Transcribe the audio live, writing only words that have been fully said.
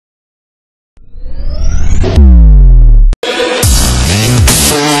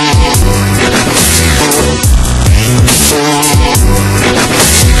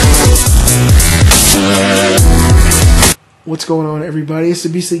What's going on, everybody? It's the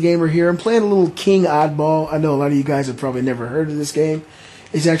Beastly Gamer here. I'm playing a little King Oddball. I know a lot of you guys have probably never heard of this game.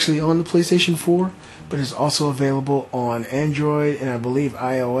 It's actually on the PlayStation 4, but it's also available on Android and I believe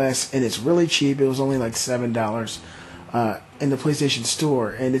iOS, and it's really cheap. It was only like $7 in the PlayStation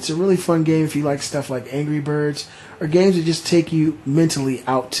Store, and it's a really fun game if you like stuff like Angry Birds or games that just take you mentally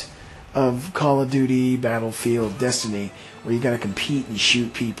out of Call of Duty, Battlefield, Destiny, where you got to compete and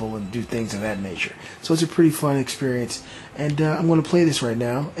shoot people and do things of that nature. So it's a pretty fun experience, and I'm going to play this right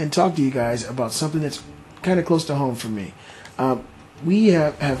now and talk to you guys about something that's kind of close to home for me. We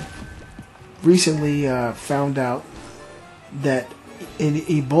have recently found out that an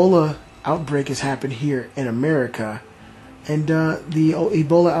Ebola outbreak has happened here in America, and the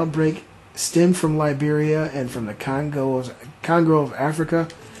Ebola outbreak stemmed from Liberia and from the Congo of Africa.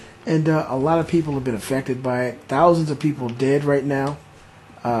 And a lot of people have been affected by it. Thousands of people dead right now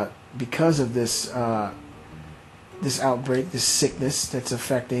because of this this outbreak, this sickness that's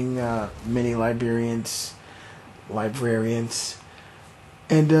affecting many librarians,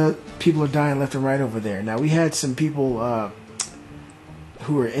 and people are dying left and right over there. Now, we had some people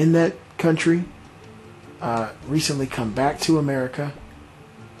who were in that country recently come back to America.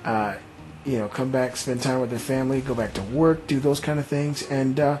 Come back, spend time with their family, go back to work, do those kind of things.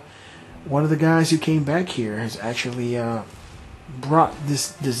 And one of the guys who came back here has actually brought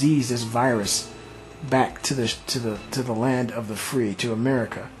this disease, this virus, back to the land of the free, to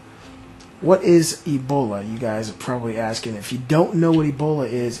America. What is Ebola? You guys are probably asking. If you don't know what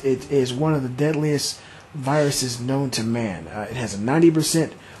Ebola is, it is one of the deadliest viruses known to man. It has a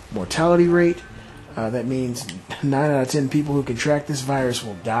 90% mortality rate. That means 9 out of 10 people who contract this virus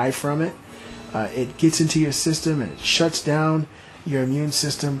will die from it. It gets into your system and it shuts down your immune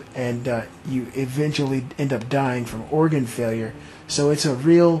system, and you eventually end up dying from organ failure. So it's a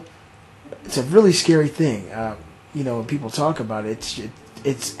really scary thing. When people talk about it,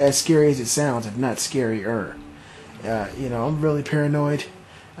 it's as scary as it sounds, if not scarier. I'm really paranoid.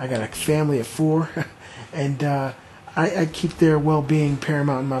 I got a family of 4, and I keep their well-being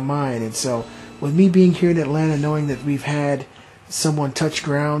paramount in my mind. And so, with me being here in Atlanta, knowing that we've had someone touch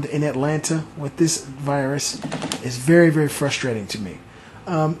ground in Atlanta with this virus is very, very frustrating to me.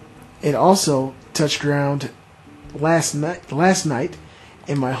 It also touched ground last night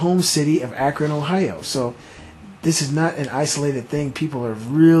in my home city of Akron, Ohio. So this is not an isolated thing. People are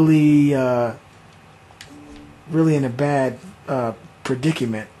really in a bad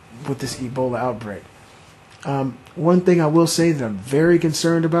predicament with this Ebola outbreak. One thing I will say that I'm very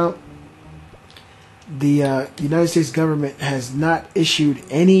concerned about: the United States government has not issued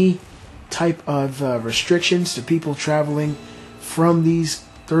any type of restrictions to people traveling from these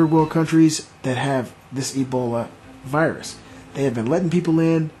third world countries that have this Ebola virus. They have been letting people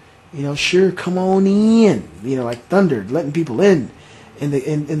in, sure, come on in, like thunder, letting people in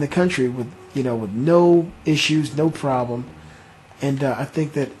the country with no issues, no problem. And I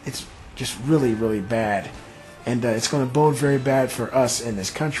think that it's just really, really bad, and it's going to bode very bad for us in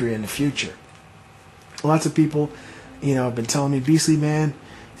this country in the future. Lots of people, have been telling me, Beastly, man,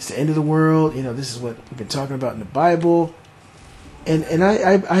 it's the end of the world. This is what we've been talking about in the Bible. And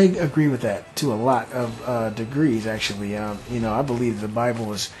I agree with that to a lot of degrees, actually. I believe the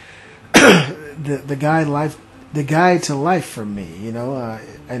Bible is the guide to life for me,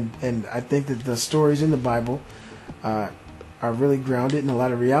 and I think that the stories in the Bible are really grounded in a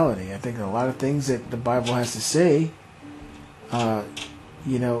lot of reality. I think a lot of things that the Bible has to say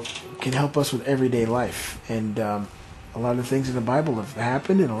can help us with everyday life. And a lot of things in the Bible have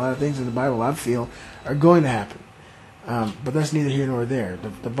happened, and a lot of things in the Bible I feel are going to happen. But that's neither here nor there.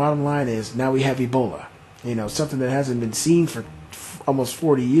 The bottom line is, now we have Ebola. Something that hasn't been seen for almost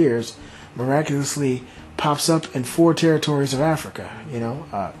 40 years miraculously pops up in 4 territories of Africa.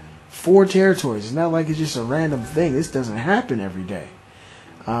 4 territories. It's not like it's just a random thing. This doesn't happen every day.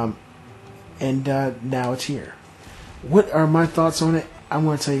 And now it's here. What are my thoughts on it? I'm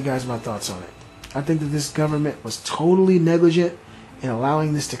going to tell you guys my thoughts on it. I think that this government was totally negligent in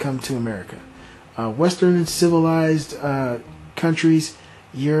allowing this to come to America. Western and civilized countries,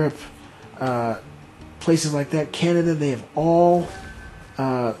 Europe, places like that, Canada, they have all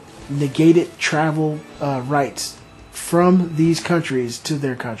negated travel rights from these countries to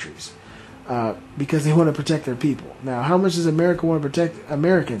their countries because they want to protect their people. Now, how much does America want to protect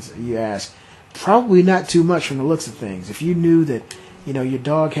Americans, you ask? Probably not too much from the looks of things. If you knew that your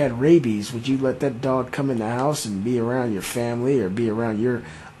dog had rabies, would you let that dog come in the house and be around your family or be around your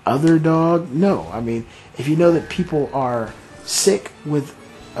other dog? No. I mean, if you know that people are sick with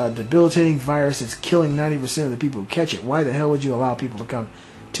a debilitating virus that's killing 90% of the people who catch it, why the hell would you allow people to come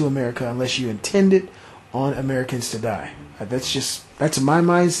to America unless you intend it on Americans to die. That's my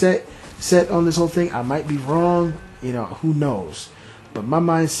mindset set on this whole thing. I might be wrong, who knows. But my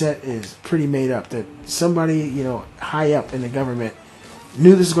mindset is pretty made up that somebody, high up in the government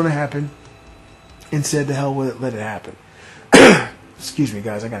knew this was going to happen and said, "The hell with it, let it happen." Excuse me,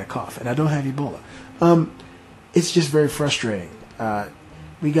 guys, I got a cough, and I don't have Ebola. It's just very frustrating.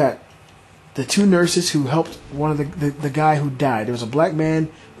 We got the two nurses who helped one of the guy who died. There was a black man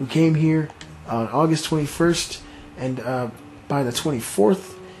who came here on August 21st, and by the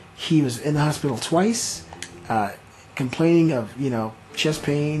 24th, he was in the hospital twice, complaining of, chest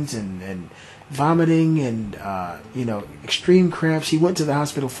pains and vomiting and, extreme cramps. He went to the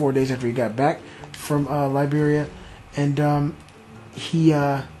hospital 4 days after he got back from Liberia, and he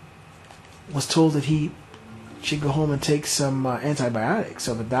was told that he should go home and take some antibiotics.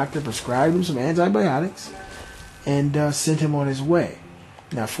 So the doctor prescribed him some antibiotics and sent him on his way.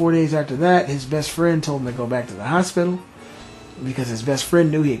 Now, 4 days after that, his best friend told him to go back to the hospital because his best friend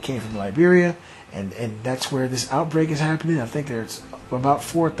knew he had came from Liberia, and that's where this outbreak is happening. I think there's about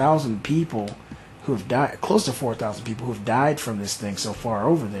 4,000 people who have died, close to 4,000 people who have died from this thing so far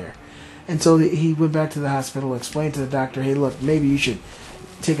over there. And so he went back to the hospital, explained to the doctor, "Hey, look, maybe you should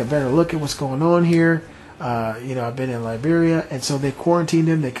take a better look at what's going on here. I've been in Liberia." And so they quarantined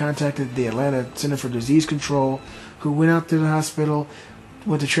him. They contacted the Atlanta Center for Disease Control, who went out to the hospital,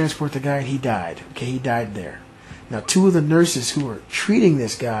 went to transport the guy, and he died. Okay, he died there. Now, two of the nurses who were treating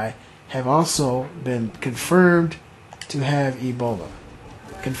this guy have also been confirmed to have Ebola.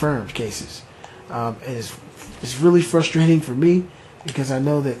 Confirmed cases. It's really frustrating for me because I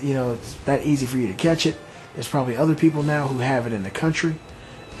know that, it's that easy for you to catch it. There's probably other people now who have it in the country.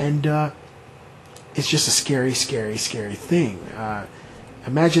 And it's just a scary, scary, scary thing.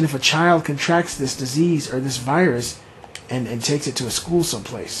 Imagine if a child contracts this disease or this virus and takes it to a school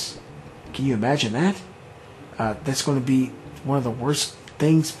someplace. Can you imagine that? That's going to be one of the worst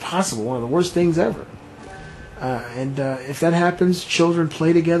things possible, one of the worst things ever. And if that happens, children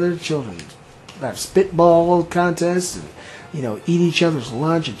play together, children have spitball contests, and, eat each other's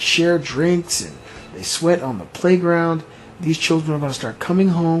lunch and share drinks, and they sweat on the playground. These children are going to start coming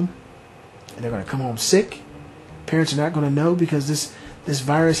home, and they're going to come home sick. Parents are not going to know because this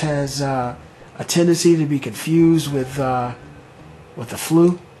virus has a tendency to be confused with the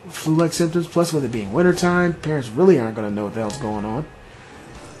flu-like symptoms. Plus, with it being wintertime, parents really aren't going to know what the hell's going on.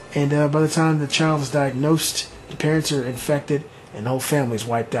 And by the time the child is diagnosed, the parents are infected, and the whole family is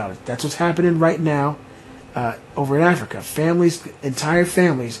wiped out. That's what's happening right now over in Africa. Entire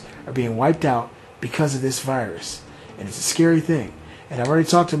families are being wiped out because of this virus. And it's a scary thing. And I've already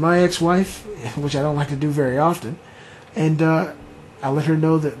talked to my ex-wife, which I don't like to do very often, and I let her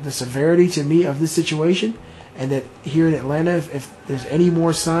know that the severity to me of this situation, and that here in Atlanta, if there's any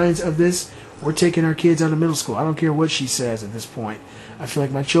more signs of this, we're taking our kids out of middle school. I don't care what she says at this point. I feel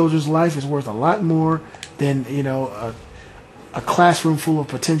like my children's life is worth a lot more than, a classroom full of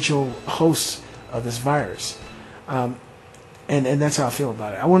potential hosts of this virus. And that's how I feel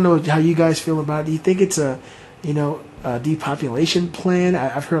about it. I want to know how you guys feel about it. Do you think it's a depopulation plan?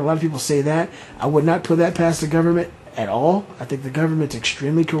 I've heard a lot of people say that. I would not put that past the government at all. I think the government's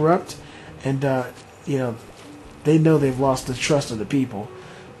extremely corrupt, and they know they've lost the trust of the people.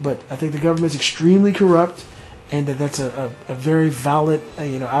 But I think the government's extremely corrupt, and that's a very valid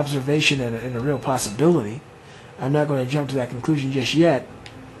observation and a real possibility. I'm not going to jump to that conclusion just yet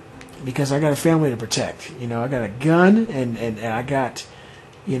because I got a family to protect. I got a gun, and I got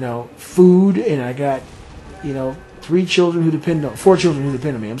food, and I got 4 children who depend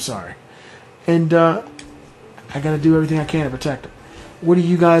on me. I'm sorry, and I got to do everything I can to protect them. What are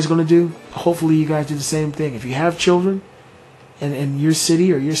you guys going to do? Hopefully, you guys do the same thing. If you have children, and your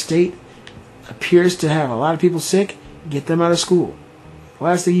city or your state appears to have a lot of people sick, get them out of school.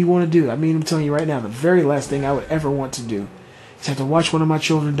 Last thing you want to do, I'm telling you right now, the very last thing I would ever want to do is have to watch one of my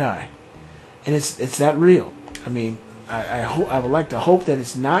children die. And it's that real. I would like to hope that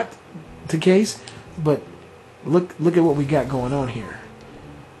it's not the case, but look at what we got going on here.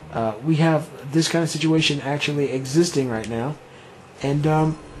 We have this kind of situation actually existing right now,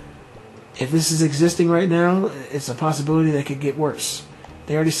 and if this is existing right now, it's a possibility that it could get worse.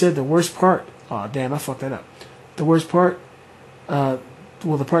 They already said the worst part. Oh, damn, I fucked that up. The worst part, the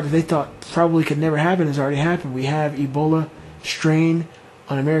part that they thought probably could never happen has already happened. We have Ebola strain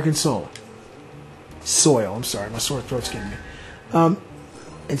on American soil. I'm sorry, my sore throat's getting me.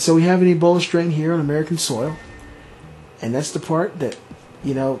 And so we have an Ebola strain here on American soil. And that's the part that,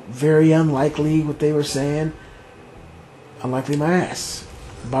 very unlikely what they were saying. Unlikely my ass.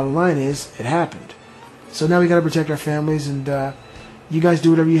 The bottom line is, it happened. So now we got to protect our families, and you guys do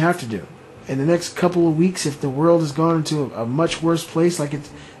whatever you have to do. in the next couple of weeks, if the world has gone into a much worse place, like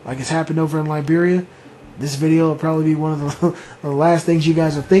it's happened over in Liberia, this video will probably be one of the last things you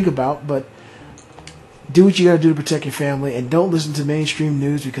guys will think about. But do what you got to do to protect your family, and don't listen to mainstream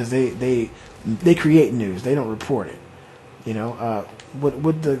news, because they create news. They don't report it. You know,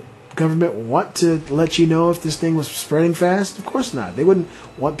 would the government want to let you know if this thing was spreading fast? Of course not. They wouldn't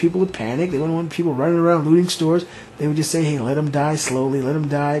want people to panic. They wouldn't want people running around looting stores. They would just say, hey, let them die slowly. Let them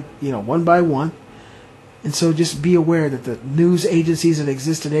die, one by one. And so just be aware that the news agencies that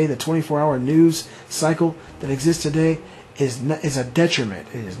exist today, the 24-hour news cycle that exists today, is a detriment.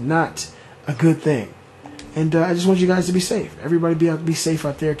 It is not a good thing. And I just want you guys to be safe. Everybody be safe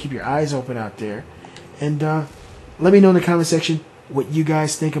out there. Keep your eyes open out there. And let me know in the comment section what you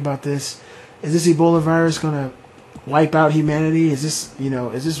guys think about this. Is this Ebola virus going to wipe out humanity? Is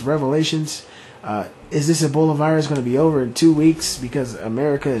this Revelations? Is this Ebola virus going to be over in 2 weeks because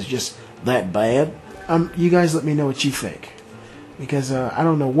America is just that bad? You guys let me know what you think, because I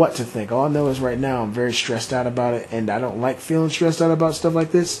don't know what to think. All I know is right now I'm very stressed out about it, and I don't like feeling stressed out about stuff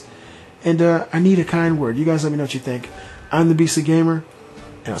like this. And I need a kind word. You guys let me know what you think. I'm the Beastly Gamer,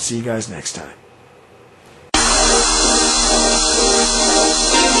 and I'll see you guys next time.